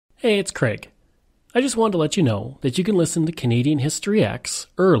Hey, it's Craig. I just wanted to let you know that you can listen to Canadian History X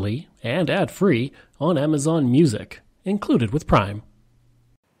early and ad-free on Amazon Music, included with Prime.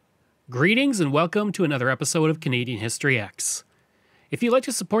 Greetings and welcome to another episode of Canadian History X. If you'd like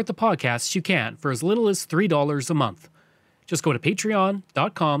to support the podcast, you can for as little as $3 a month. Just go to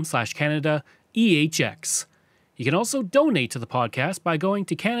patreon.com/CanadaEHX. You can also donate to the podcast by going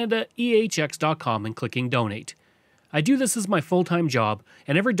to CanadaEHX.com and clicking donate. I do this as my full-time job,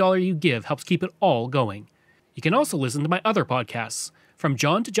 and every dollar you give helps keep it all going. You can also listen to my other podcasts, From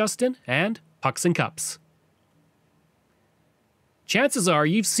John to Justin and Pucks and Cups. Chances are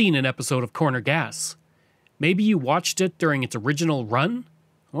you've seen an episode of Corner Gas. Maybe you watched it during its original run,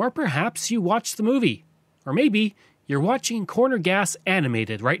 or perhaps you watched the movie, or maybe you're watching Corner Gas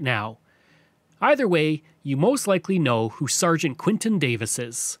animated right now. Either way, you most likely know who Sergeant Quinton Davis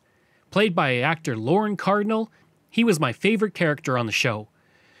is. Played by actor Lorne Cardinal, he was my favorite character on the show.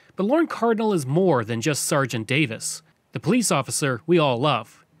 But Lorne Cardinal is more than just Sergeant Davis, the police officer we all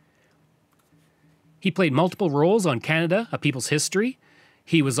love. He played multiple roles on Canada, A People's History.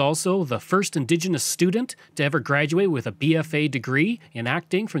 He was also the first Indigenous student to ever graduate with a BFA degree in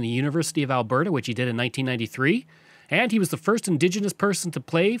acting from the University of Alberta, which he did in 1993. And he was the first Indigenous person to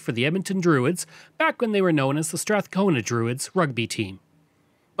play for the Edmonton Druids, back when they were known as the Strathcona Druids rugby team.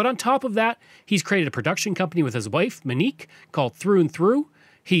 But on top of that, he's created a production company with his wife, Monique, called Through and Through.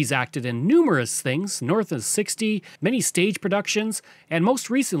 He's acted in numerous things, north of 60, many stage productions, and most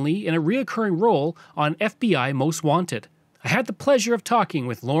recently in a reoccurring role on FBI Most Wanted. I had the pleasure of talking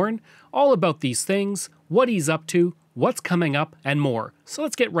with Lorne all about these things, what he's up to, what's coming up, and more. So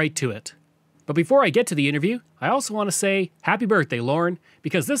let's get right to it. But before I get to the interview, I also want to say happy birthday, Lorne,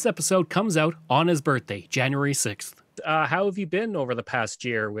 because this episode comes out on his birthday, January 6th. How have you been over the past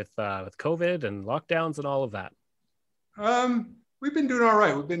year with COVID and lockdowns and all of that? We've been doing all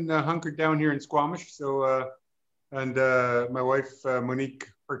right. We've been hunkered down here in Squamish. So, my wife, Monique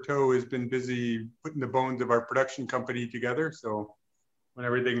Perteau, has been busy putting the bones of our production company together. So when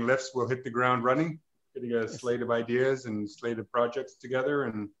everything lifts, we'll hit the ground running, getting a slate of ideas and slate of projects together.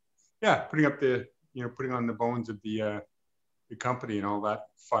 And yeah, putting on the bones of the company and all that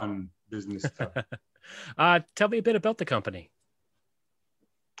fun business stuff. Tell me a bit about the company.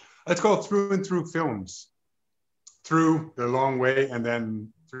 It's called Through and Through Films. Through the long way, and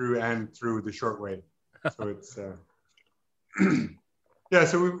then through the short way. So it's yeah.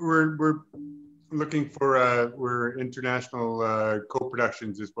 So we're looking for we're international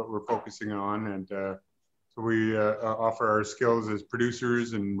co-productions is what we're focusing on, and so we offer our skills as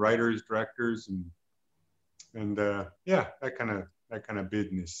producers and writers, directors, and yeah, that kind of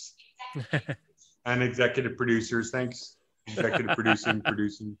business. And executive producers. Thanks. Executive producing.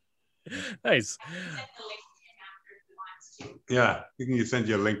 Nice. Yeah, we can send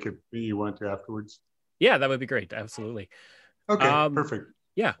you a link if you want to afterwards. Yeah, that would be great. Absolutely. Okay, perfect.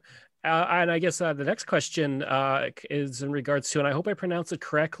 Yeah. And I guess the next question is in regards to, and I hope I pronounce it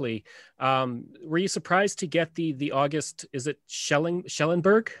correctly, were you surprised to get the August, is it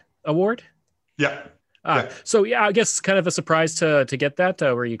Schellenberg Award? Yeah. Yeah. So yeah, I guess kind of a surprise to get that.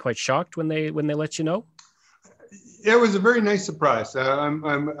 Were you quite shocked when they let you know? Yeah, it was a very nice surprise. I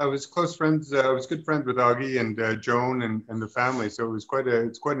was close friends. I was good friends with Augie and Joan and the family. So it's quite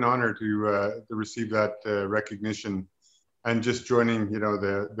an honor to receive that recognition, and just joining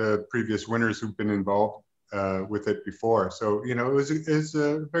the previous winners who've been involved with it before. So it was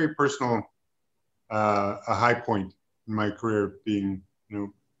a very personal, a high point in my career. Being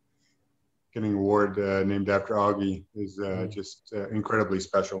getting an award named after Augie is just incredibly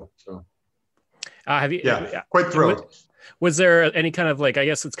special. So. Have you? Yeah, quite thrilled. Was there any kind of I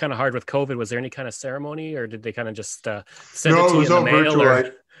guess it's kind of hard with COVID. Was there any kind of ceremony, or did they kind of just send it to you in the mail?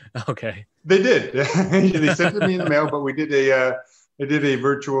 Virtual, Okay. They did. They sent it to me in the mail, but we did a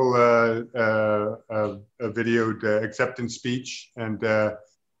virtual a videoed acceptance speech, and and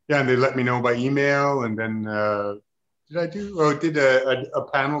they let me know by email, and then I did a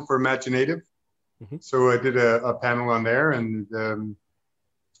panel for Imaginative. Mm-hmm. So I did a panel on there, and then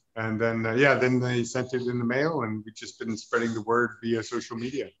then they sent it in the mail, and we've just been spreading the word via social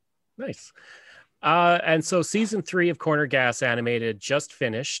media. Nice. And so season 3 of Corner Gas Animated just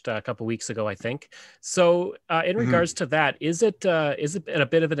finished a couple weeks ago, I think. So in regards to that, is it a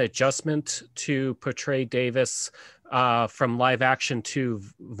bit of an adjustment to portray Davis from live action to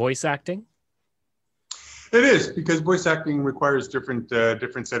voice acting? It is, because voice acting requires different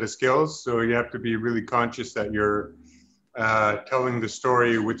set of skills. So you have to be really conscious that you're telling the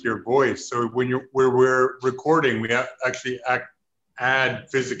story with your voice. So when we're recording, we actually add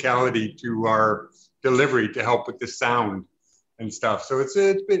physicality to our delivery to help with the sound. and stuff. So it's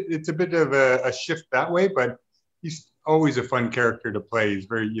a bit of a shift that way, but he's always a fun character to play. He's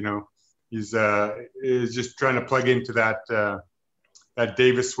very, he's just trying to plug into that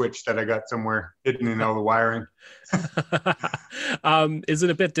Davis switch that I got somewhere hidden in all the wiring. Is it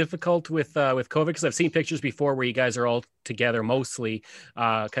a bit difficult with COVID? Because I've seen pictures before where you guys are all together, mostly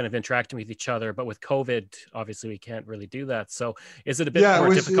kind of interacting with each other. But with COVID, obviously, we can't really do that. So, is it a bit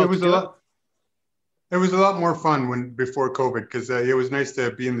more difficult? It was a lot more fun before COVID, because it was nice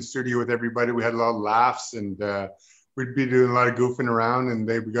to be in the studio with everybody. We had a lot of laughs, and we'd be doing a lot of goofing around, and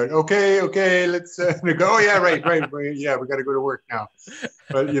they would go, okay, let's go. Oh yeah, right. Yeah, we got to go to work now.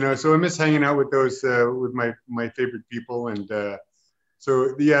 But so I miss hanging out with those with my favorite people, and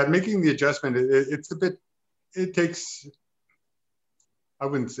so yeah, making the adjustment. It's a bit. It takes. I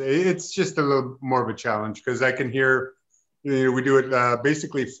wouldn't say it's just a little more of a challenge, because I can hear. We do it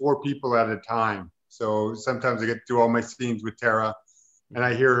basically 4 people at a time. So sometimes I get to do all my scenes with Tara, and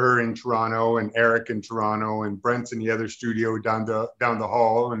I hear her in Toronto, and Eric in Toronto, and Brent's in the other studio down the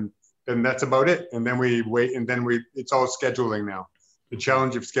hall, and then that's about it. And then we wait, and then it's all scheduling now. The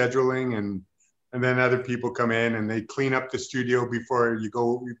challenge of scheduling, and then other people come in and they clean up the studio before you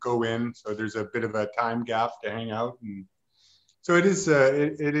go in. So there's a bit of a time gap to hang out, and so it is.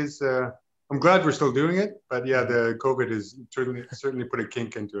 I'm glad we're still doing it, but yeah, the COVID has certainly put a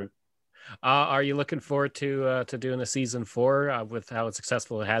kink into it. Are you looking forward to doing the season 4 with how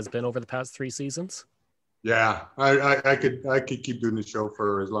successful it has been over the past 3 seasons? Yeah, I could keep doing the show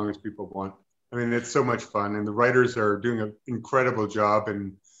for as long as people want. I mean, it's so much fun, and the writers are doing an incredible job,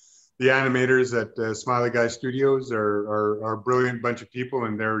 and the animators at Smiley Guy Studios are a brilliant bunch of people,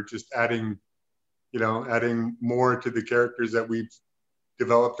 and they're just adding more to the characters that we've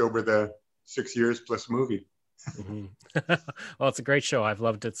developed over the 6 years plus movie. Mm-hmm. Well, it's a great show. I've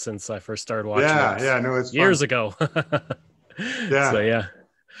loved it since I first started watching it. Yeah, no, it's years fun. ago. Yeah. So yeah.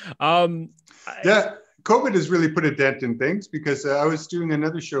 COVID has really put a dent in things, because I was doing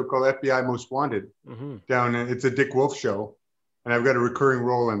another show called FBI Most Wanted down. It's a Dick Wolf show, and I've got a recurring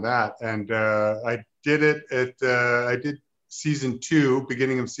role in that. And I did it I did season 2,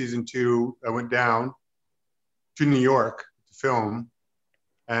 beginning of season 2. I went down to New York to film,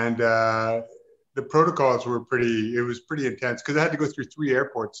 and the protocols were pretty intense, because I had to go through 3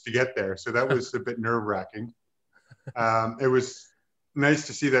 airports to get there. So that was a bit nerve wracking. It was nice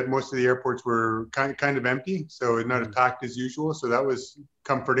to see that most of the airports were kind of empty, so not as packed as usual. So that was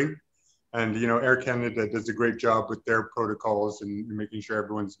comforting. And, Air Canada does a great job with their protocols and making sure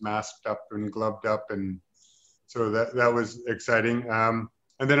everyone's masked up and gloved up. And so that was exciting.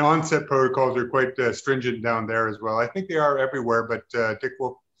 And then on-set protocols are quite stringent down there as well. I think they are everywhere, but Dick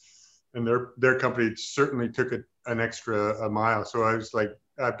Wolf and their company certainly took an extra mile. So I was like,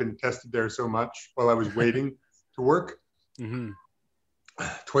 I've been tested there so much while I was waiting to work. Mm-hmm.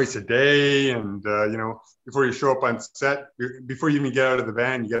 Twice a day, and before you show up on set, before you even get out of the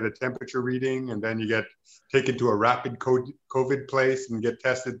van, you get a temperature reading, and then you get taken to a rapid COVID place and get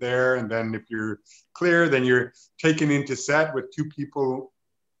tested there. And then if you're clear, then you're taken into set with 2 people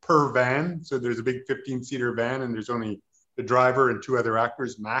per van. So there's a big 15-seater van, and there's only the driver and 2 other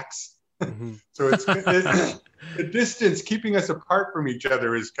actors max. Mm-hmm. So it's the distance keeping us apart from each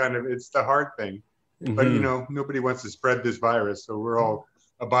other is it's the hard thing. Mm-hmm. But nobody wants to spread this virus, so we're all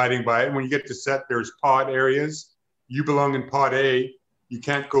abiding by it. And when you get to set, there's pod areas. You belong in pod A. You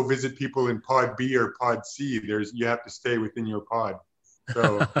can't go visit people in pod B or pod C. You have to stay within your pod.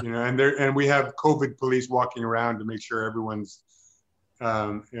 So and we have COVID police walking around to make sure everyone's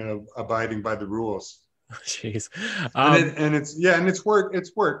abiding by the rules. Jeez. And it's worked.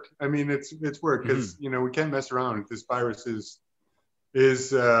 It's worked. I mean, it's worked, because we can't mess around. This virus is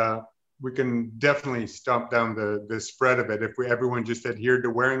we can definitely stomp down the spread of it if everyone just adhered to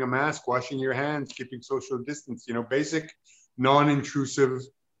wearing a mask, washing your hands, keeping social distance, basic non-intrusive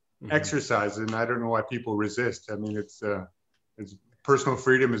exercise. And I don't know why people resist. I mean, it's personal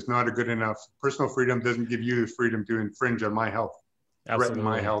freedom is not good enough. Personal freedom doesn't give you the freedom to infringe on my health, threaten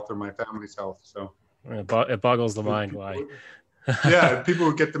my health or my family's health. So it boggles the mind why. Yeah, people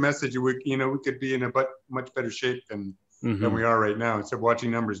would get the message. We could be in a much better shape than we are right now. Instead of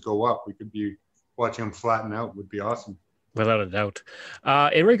watching numbers go up, we could be watching them flatten out. Would be awesome. Without a doubt.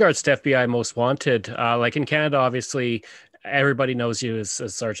 In regards to FBI Most Wanted, like in Canada, obviously, everybody knows you as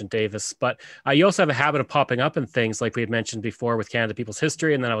Sergeant Davis, but you also have a habit of popping up in things like we had mentioned before with Canada People's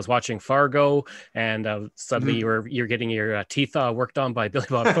History. And then I was watching Fargo, and suddenly you're getting your teeth worked on by Billy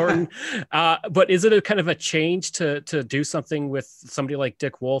Bob Thornton. But is it a kind of a change to do something with somebody like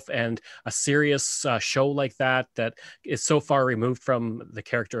Dick Wolf and a serious show like that is so far removed from the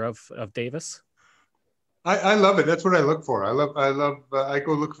character of Davis? I love it. That's what I look for. I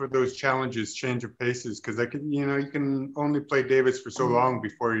go look for those challenges, change of paces, because I can, you can only play Davis for so long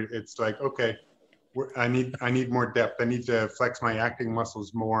before it's like, okay, I need more depth. I need to flex my acting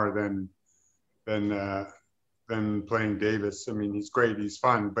muscles more than than playing Davis. I mean, he's great, he's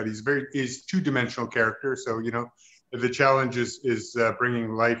fun, but he's two-dimensional character. So the challenge is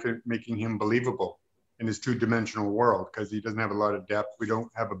bringing life and making him believable in his two-dimensional world, because he doesn't have a lot of depth. We don't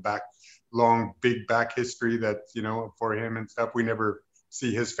have a long big back history that for him and stuff. We never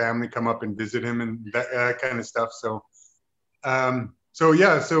see his family come up and visit him and that kind of stuff. So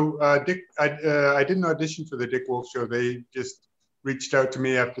Dick, I didn't audition for the Dick Wolf show. They just reached out to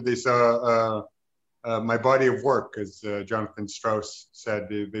me after they saw my body of work, as Jonathan Strauss said.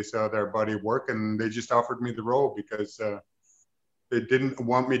 They saw their body of work, and they just offered me the role because they didn't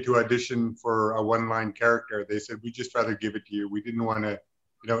want me to audition for a one-line character. They said, "We just rather give it to you. We didn't want to,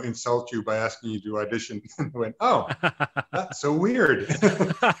 insult you by asking you to audition." I went, "Oh, that's so weird.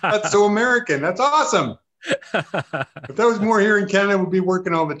 That's so American. That's awesome." If that was more here in Canada, we'd be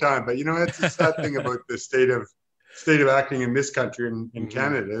working all the time. But that's the sad thing about the state of acting in this country and in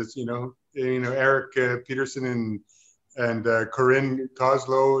Canada is Eric Peterson and Corinne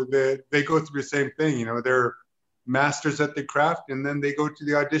Coslow, they go through the same thing. They're masters at the craft, and then they go to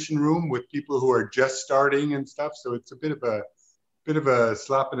the audition room with people who are just starting and stuff. So it's a bit of a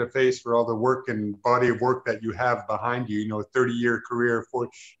slap in the face for all the work and body of work that you have behind you. 30-year career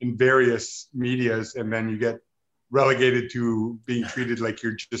in various medias, and then you get relegated to being treated like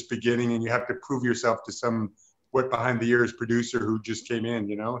you're just beginning, and you have to prove yourself to some wet behind the ears producer who just came in.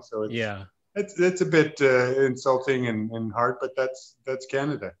 So it's a bit insulting and hard, but that's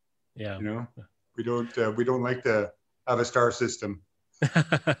Canada. We don't like to have a star system.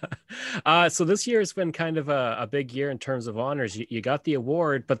 So this year has been kind of a big year in terms of honors. You got the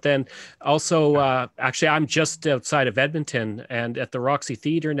award, but then also, actually, I'm just outside of Edmonton, and at the Roxy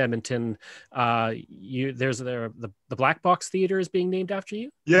Theater in Edmonton, there's the Black Box Theater is being named after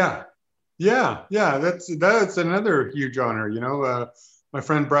you. Yeah. That's another huge honor. My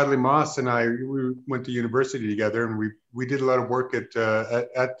friend Bradley Moss and we went to university together, and we did a lot of work at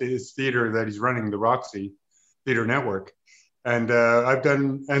his theater that he's running, the Roxy Theater Network. And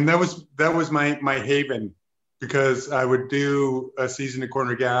that was my haven, because I would do a season of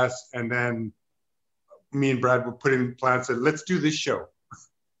Corner Gas, and then me and Brad would put in plans that let's do this show.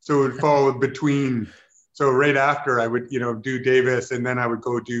 So it would fall between. So right after I would, do Davis, and then I would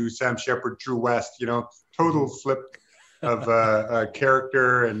go do Sam Shepard, True West, total flip of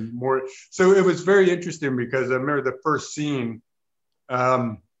character and more. So it was very interesting, because I remember the first scene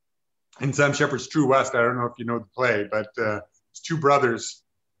in Sam Shepard's True West. I don't know if you know the play, but it's two brothers,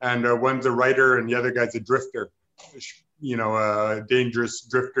 and one's a writer and the other guy's a drifter, a dangerous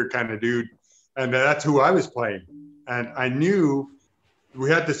drifter kind of dude. And that's who I was playing. And I knew we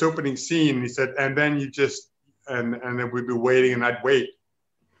had this opening scene, and he said, and then you just, and then we'd be waiting, and I'd wait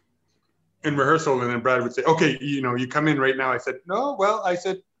in rehearsal, and then Brad would say, "Okay, you come in right now." I said, "No, well," I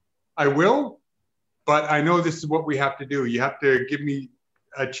said, "I will, but I know this is what we have to do. You have to give me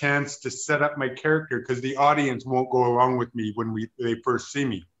a chance to set up my character, because the audience won't go along with me when they first see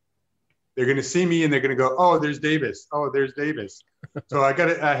me. They're going to see me, and they're going to go, 'Oh, there's Davis. Oh, there's Davis.'" So I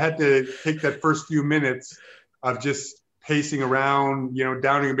had to take that first few minutes of just pacing around,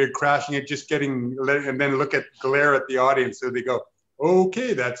 downing a bit, crashing it, just and then glare at the audience. So they go,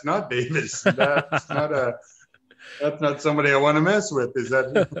 "Okay, that's not Davis. That's not somebody I want to mess with." Is that?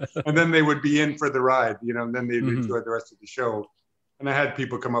 And then they would be in for the ride, and then they'd enjoy the rest of the show. And I had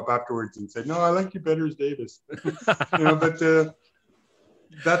people come up afterwards and say, "No, I like you better as Davis." But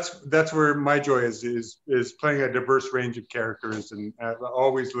that's where my joy is playing a diverse range of characters, and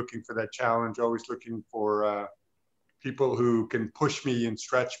always looking for that challenge, always looking for people who can push me and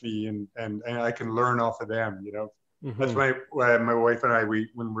stretch me, and I can learn off of them. That's my wife and I,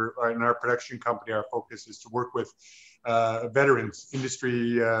 when we're in our production company, our focus is to work with veterans,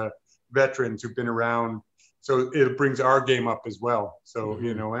 industry veterans who've been around. So it brings our game up as well. So,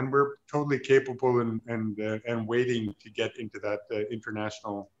 and we're totally capable and waiting to get into that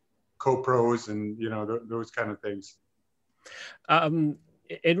international co-pros and, those kind of things.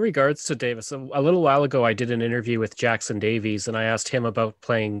 In regards to Davis, a little while ago, I did an interview with Jackson Davies, and I asked him about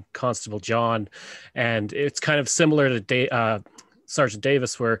playing Constable John, and it's kind of similar to Sergeant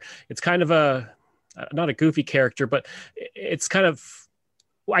Davis, where it's kind of not a goofy character, but it's kind of,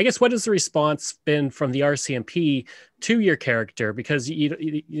 I guess, what has the response been from the RCMP to your character? Because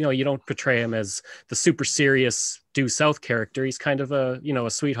you don't portray him as the super serious due south character. He's kind of a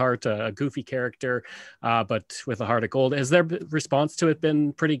sweetheart, a goofy character, but with a heart of gold. Has their response to it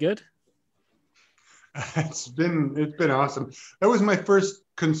been pretty good? It's been awesome. That was my first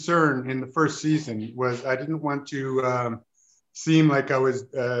concern in the first season. Was I didn't want to seem like I was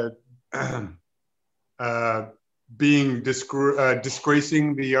uh, being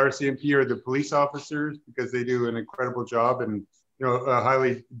disgracing the RCMP or the police officers, because they do an incredible job and a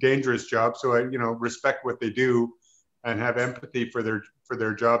highly dangerous job. So I respect what they do and have empathy for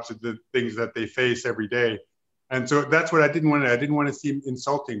their jobs and the things that they face every day. And so that's what I didn't want to. I didn't want to seem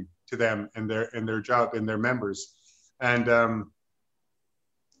insulting to them and their job and their members. And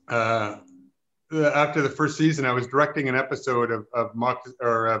uh, after the first season, I was directing an episode of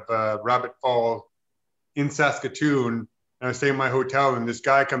Rabbit Fall in Saskatoon. And I was staying in my hotel, and this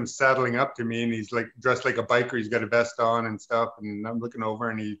guy comes saddling up to me, and he's like dressed like a biker. He's got a vest on and stuff. And I'm looking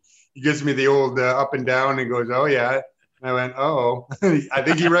over, and he gives me the old up and down, and goes, "Oh yeah." And I went, "Oh." I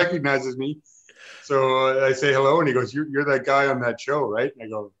think he recognizes me. So I say hello, and he goes, "You're that guy on that show, right?" And I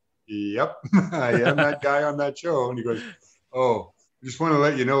go, "Yep, I am that guy on that show." And he goes, "Oh, I just want to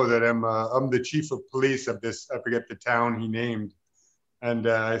let you know that I'm the chief of police of this." I forget the town he named. And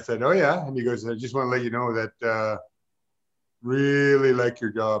I said, "Oh yeah." And he goes, "I just want to let you know that really like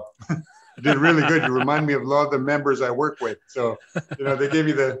your job. You did really good. You remind me of a lot of the members I work with." So they gave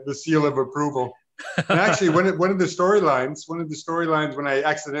me the seal of approval. And actually, one of the storylines when I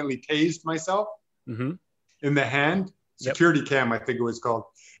accidentally tased myself in the hand, security cam, I think it was called.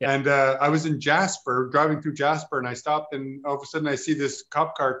 Yep. And I was in Jasper, driving through Jasper, and I stopped, and all of a sudden I see this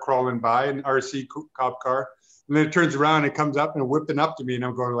cop car crawling by, an RC cop car. And then it turns around, and it comes up and whipping up to me, and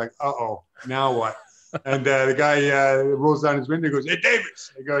I'm going like, "Uh-oh, now what?" And the guy rolls down his window and goes, "Hey,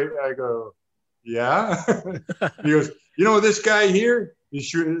 Davis." I go, "Yeah." He goes, "You know this guy here?"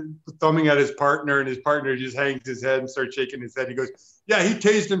 He's thumbing at his partner, and his partner just hangs his head and starts shaking his head. He goes, "Yeah, he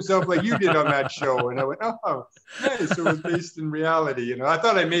tased himself like you did on that show." And I went, "Oh, nice." So it was based in reality. I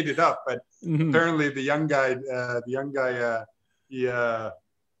thought I made it up, but apparently the young guy, he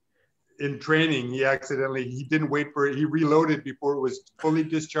in training, he didn't wait for it. He reloaded before it was fully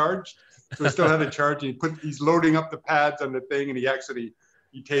discharged. So he still had a charge. And he's loading up the pads on the thing, and he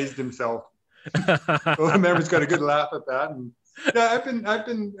tased himself. So the members got a good laugh at that. And yeah,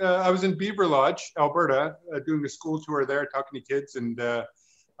 I was in Beaver Lodge, Alberta, doing a school tour there, talking to kids, and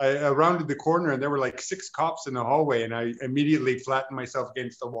I rounded the corner, and there were like 6 cops in the hallway, and I immediately flattened myself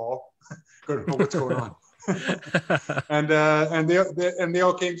against the wall. Going, "Oh, what's going on?" And they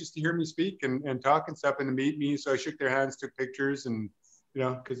all came just to hear me speak and talk and stuff and to meet me. So I shook their hands, took pictures, and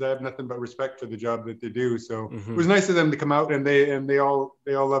because I have nothing but respect for the job that they do. So it was nice of them to come out, and they all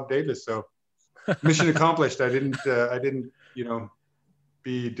love Davis. So mission accomplished. I didn't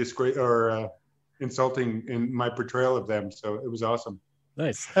be disgrace or insulting in my portrayal of them. So it was awesome.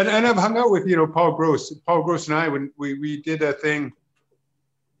 Nice. And I've hung out with Paul Gross. Paul Gross and I, when we did a thing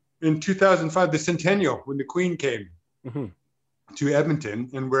in 2005, the centennial, when the Queen came to Edmonton,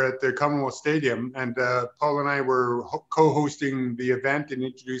 and we're at the Commonwealth Stadium, and Paul and I were co-hosting the event and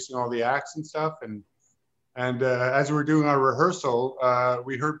introducing all the acts and stuff. And as we were doing our rehearsal,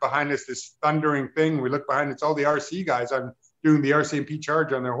 we heard behind us this thundering thing. We looked behind, it's all the RC guys. I'm doing the RCMP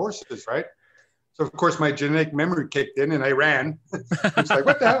charge on their horses, right? So of course my genetic memory kicked in, and I ran. It's like,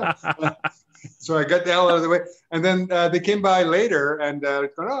 what the hell? So I got the hell out of the way. And then they came by later, and going,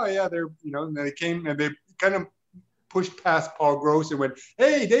 "Oh yeah, they're," and they came and they kind of pushed past Paul Gross and went,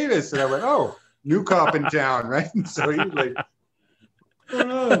 "Hey, Davis." And I went, "Oh, new cop in town," right? And so he was like, "What's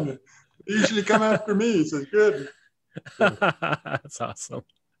going on? They usually come after me." So it's good. That's awesome.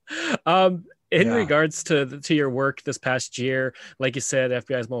 In regards to your work this past year, like you said,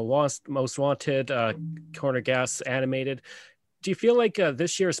 FBI's Most Wanted, Corner Gas animated. Do you feel like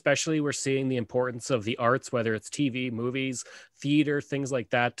this year especially we're seeing the importance of the arts, whether it's TV, movies, theater, things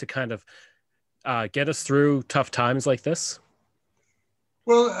like that, to kind of get us through tough times like this?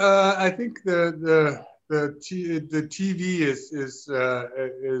 Well, I think the TV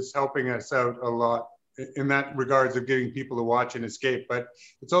is helping us out a lot in that regards of getting people to watch and escape, but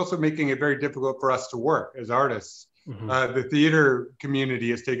it's also making it very difficult for us to work as artists. The theater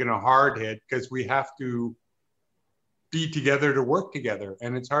community has taken a hard hit because we have to be together to work together,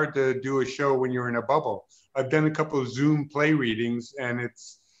 and it's hard to do a show when you're in a bubble. I've done a couple of Zoom play readings, and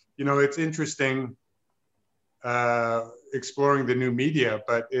it's interesting exploring the new media,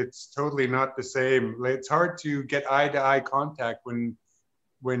 but it's totally not the same. It's hard to get eye-to-eye contact when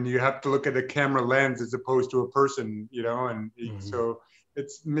you have to look at a camera lens as opposed to a person, and so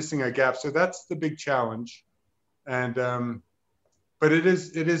it's missing a gap. So that's the big challenge. And but it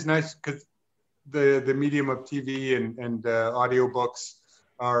is nice because the medium of TV and audiobooks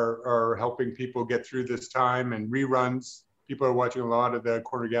are helping people get through this time, and reruns. people are watching a lot of the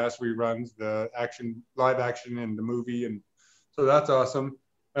Corner Gas reruns, the live action and the movie. And so that's awesome.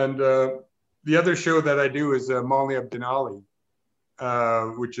 And the other show that I do is Molly of Denali,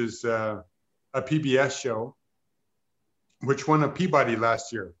 which is a PBS show, which won a Peabody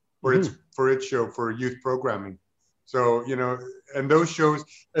last year for its show for youth programming. So, you know, and those shows,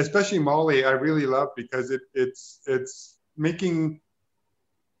 especially Molly, I really love because it's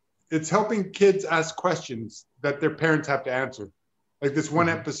helping kids ask questions that their parents have to answer. Like this one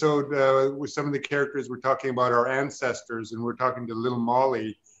episode where some of the characters were talking about our ancestors, and we're talking to little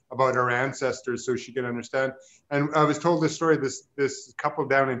Molly about our ancestors so she can understand. And I was told this story, this couple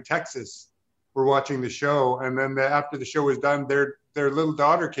down in Texas were watching the show, and then after the show was done, their little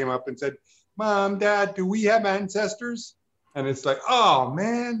daughter came up and said, "Mom, Dad, do we have ancestors?" And it's like, oh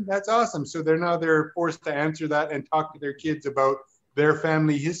man, that's awesome. So they're forced to answer that and talk to their kids about their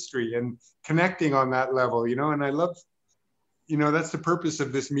family history and connecting on that level, you know. And I love, you know, that's the purpose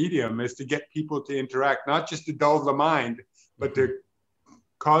of this medium, is to get people to interact, not just to dull the mind, but to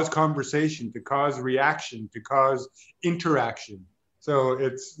cause conversation, to cause reaction, to cause interaction. So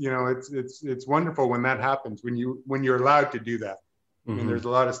it's, you know, it's wonderful when that happens, when you're allowed to do that. I mean, there's a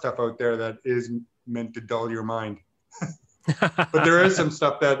lot of stuff out there that is meant to dull your mind, but there is some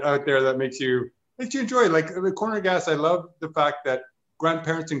stuff that out there that makes you enjoy. Like the Corner Gas, I love the fact that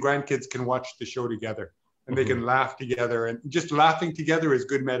grandparents and grandkids can watch the show together, and they can laugh together, and just laughing together is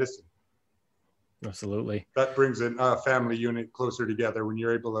good medicine. Absolutely. That brings a family unit closer together when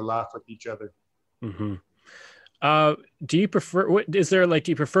you're able to laugh with each other. Do you prefer, do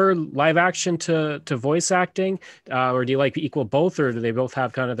you prefer live action to voice acting, or do you like equal both, or do they both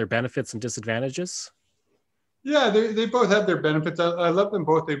have kind of their benefits and disadvantages? Yeah, they both have their benefits. I love them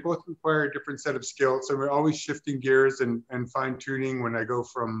both. They both require a different set of skills. So we're always shifting gears and fine tuning when I go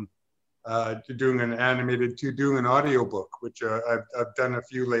from to doing an animated to doing an audiobook, which I've done a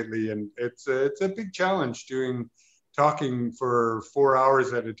few lately. And it's a big challenge talking for 4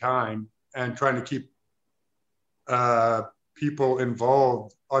 hours at a time and trying to keep people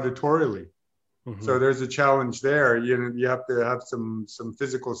involved auditorially. So there's a challenge there. You have to have some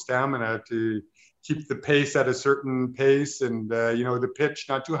physical stamina to keep the pace at a certain pace, and you know, the pitch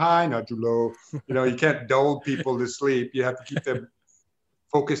not too high, not too low. You know, you can't dull people to sleep. You have to keep them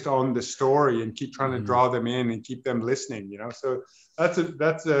focused on the story and keep trying to draw them in and keep them listening. You know, so that's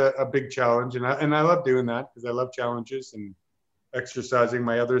a big challenge, and I love doing that because I love challenges and exercising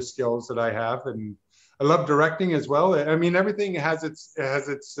my other skills that I have, and I love directing as well. I mean, everything has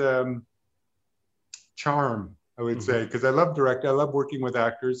its charm, I would say, because I love directing. I love working with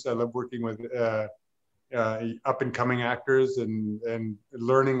actors. I love working with up and coming actors, and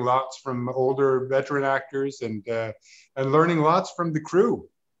learning lots from older veteran actors, and learning lots from the crew.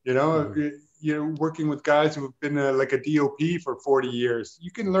 You know, working with guys who have been like a DOP for 40 years.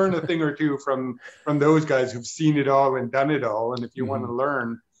 You can learn a thing or two from those guys who've seen it all and done it all. And if you want to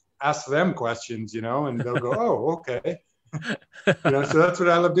learn, ask them questions, you know, and they'll go, oh, okay. You know, so that's what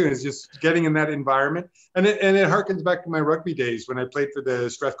I love doing, is just getting in that environment. And it harkens back to my rugby days when I played for the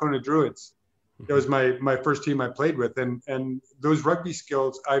Strathcona Druids. That was my first team I played with. And those rugby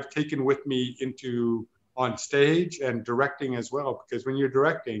skills I've taken with me into on stage and directing as well. Because when you're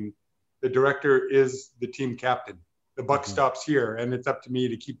directing, the director is the team captain. The buck stops here, and it's up to me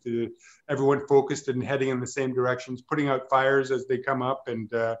to keep everyone focused and heading in the same directions, putting out fires as they come up, and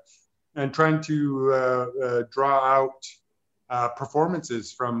trying to draw out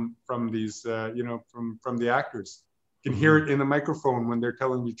performances from these, you know, from the actors. You can hear it in the microphone when they're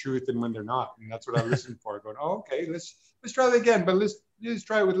telling the truth and when they're not, and that's what I listen for. Going, oh, okay, let's try that again, but let's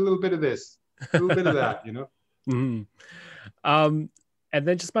try it with a little bit of this, a little bit of that, you know. And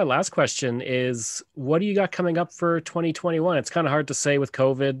then just my last question is, what do you got coming up for 2021? It's kind of hard to say with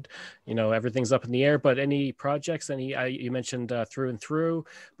COVID, you know, everything's up in the air, but any projects, you mentioned Through and Through,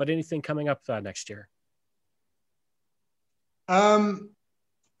 but anything coming up next year? I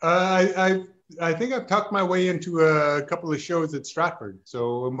think I've talked my way into a couple of shows at Stratford,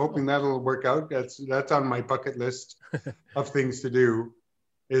 so I'm hoping that'll work out. That's on my bucket list of things to do,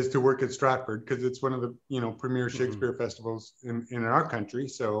 is to work at Stratford, because it's one of the, you know, premier Shakespeare festivals in our country.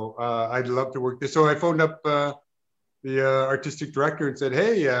 So I'd love to work there. So I phoned up the artistic director and said,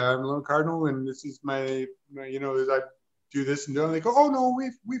 hey, I'm Lorne Cardinal, and this is my you know, I do this and do. And they go, oh no,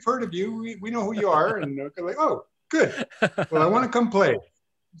 we've heard of you. We know who you are. And they're like, oh, good. Well, I want to come play.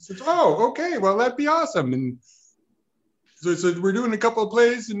 I said, oh, okay. Well, that'd be awesome. And so we're doing a couple of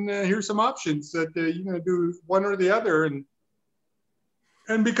plays, and here's some options that you're going to do one or the other.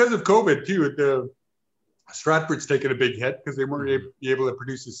 And because of COVID too, Stratford's taken a big hit because they weren't able to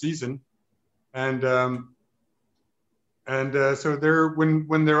produce a season. And And so they're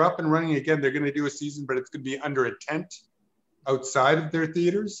when they're up and running again, they're going to do a season, but it's going to be under a tent outside of their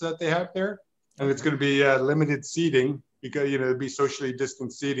theaters that they have there, and it's going to be limited seating because it'll be socially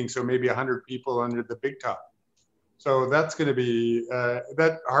distanced seating, so maybe 100 people under the big top. So that's going to be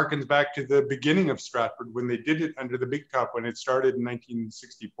that harkens back to the beginning of Stratford when they did it under the big top when it started in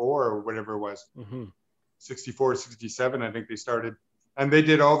 1964 or whatever it was, 64, 67, I think they started. And they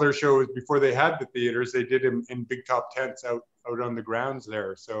did all their shows before they had the theaters. They did them in big top tents out on the grounds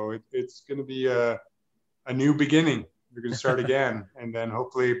there. So it's going to be a new beginning. We're going to start again. And then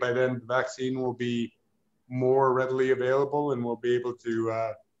hopefully by then the vaccine will be more readily available and we'll be able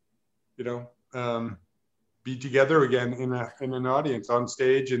to, be together again in an audience, on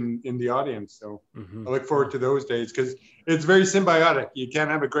stage and in the audience. So I look forward to those days because it's very symbiotic. You can't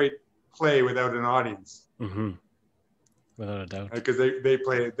have a great play without an audience. Without a doubt, because they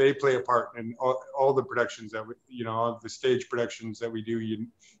play a part in all the productions that all the stage productions that we do. You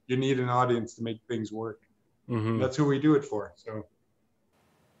need an audience to make things work. That's who we do it for. So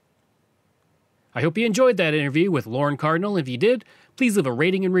I hope you enjoyed that interview with Lorne Cardinal. If you did, please leave a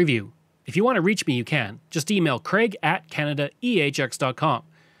rating and review. If you want to reach me, you can. Just email craig@canadaehx.com.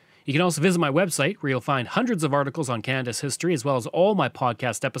 You can also visit my website, where you'll find hundreds of articles on Canada's history, as well as all my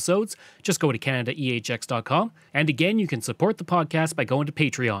podcast episodes. Just go to canadaehx.com. And again, you can support the podcast by going to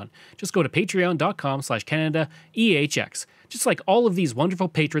Patreon. Just go to patreon.com/canadaehx, just like all of these wonderful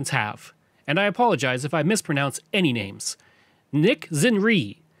patrons have. And I apologize if I mispronounce any names. Nick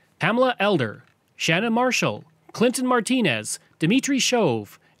Zinri, Pamela Elder, Shannon Marshall, Clinton Martinez, Dimitri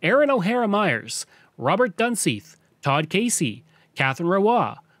Chauve, Aaron O'Hara Myers, Robert Dunseith, Todd Casey, Catherine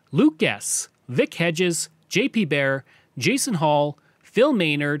Roy, Luke Guess, Vic Hedges, JP Bear, Jason Hall, Phil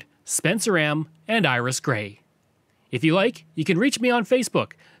Maynard, Spencer M., and Iris Gray. If you like, you can reach me on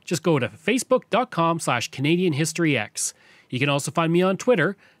Facebook. Just go to facebook.com/CanadianHistoryX. You can also find me on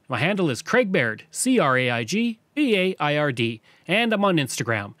Twitter. My handle is Craig Baird, CraigBaird, and I'm on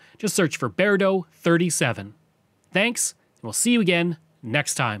Instagram. Just search for Bairdo37. Thanks, and we'll see you again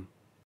next time.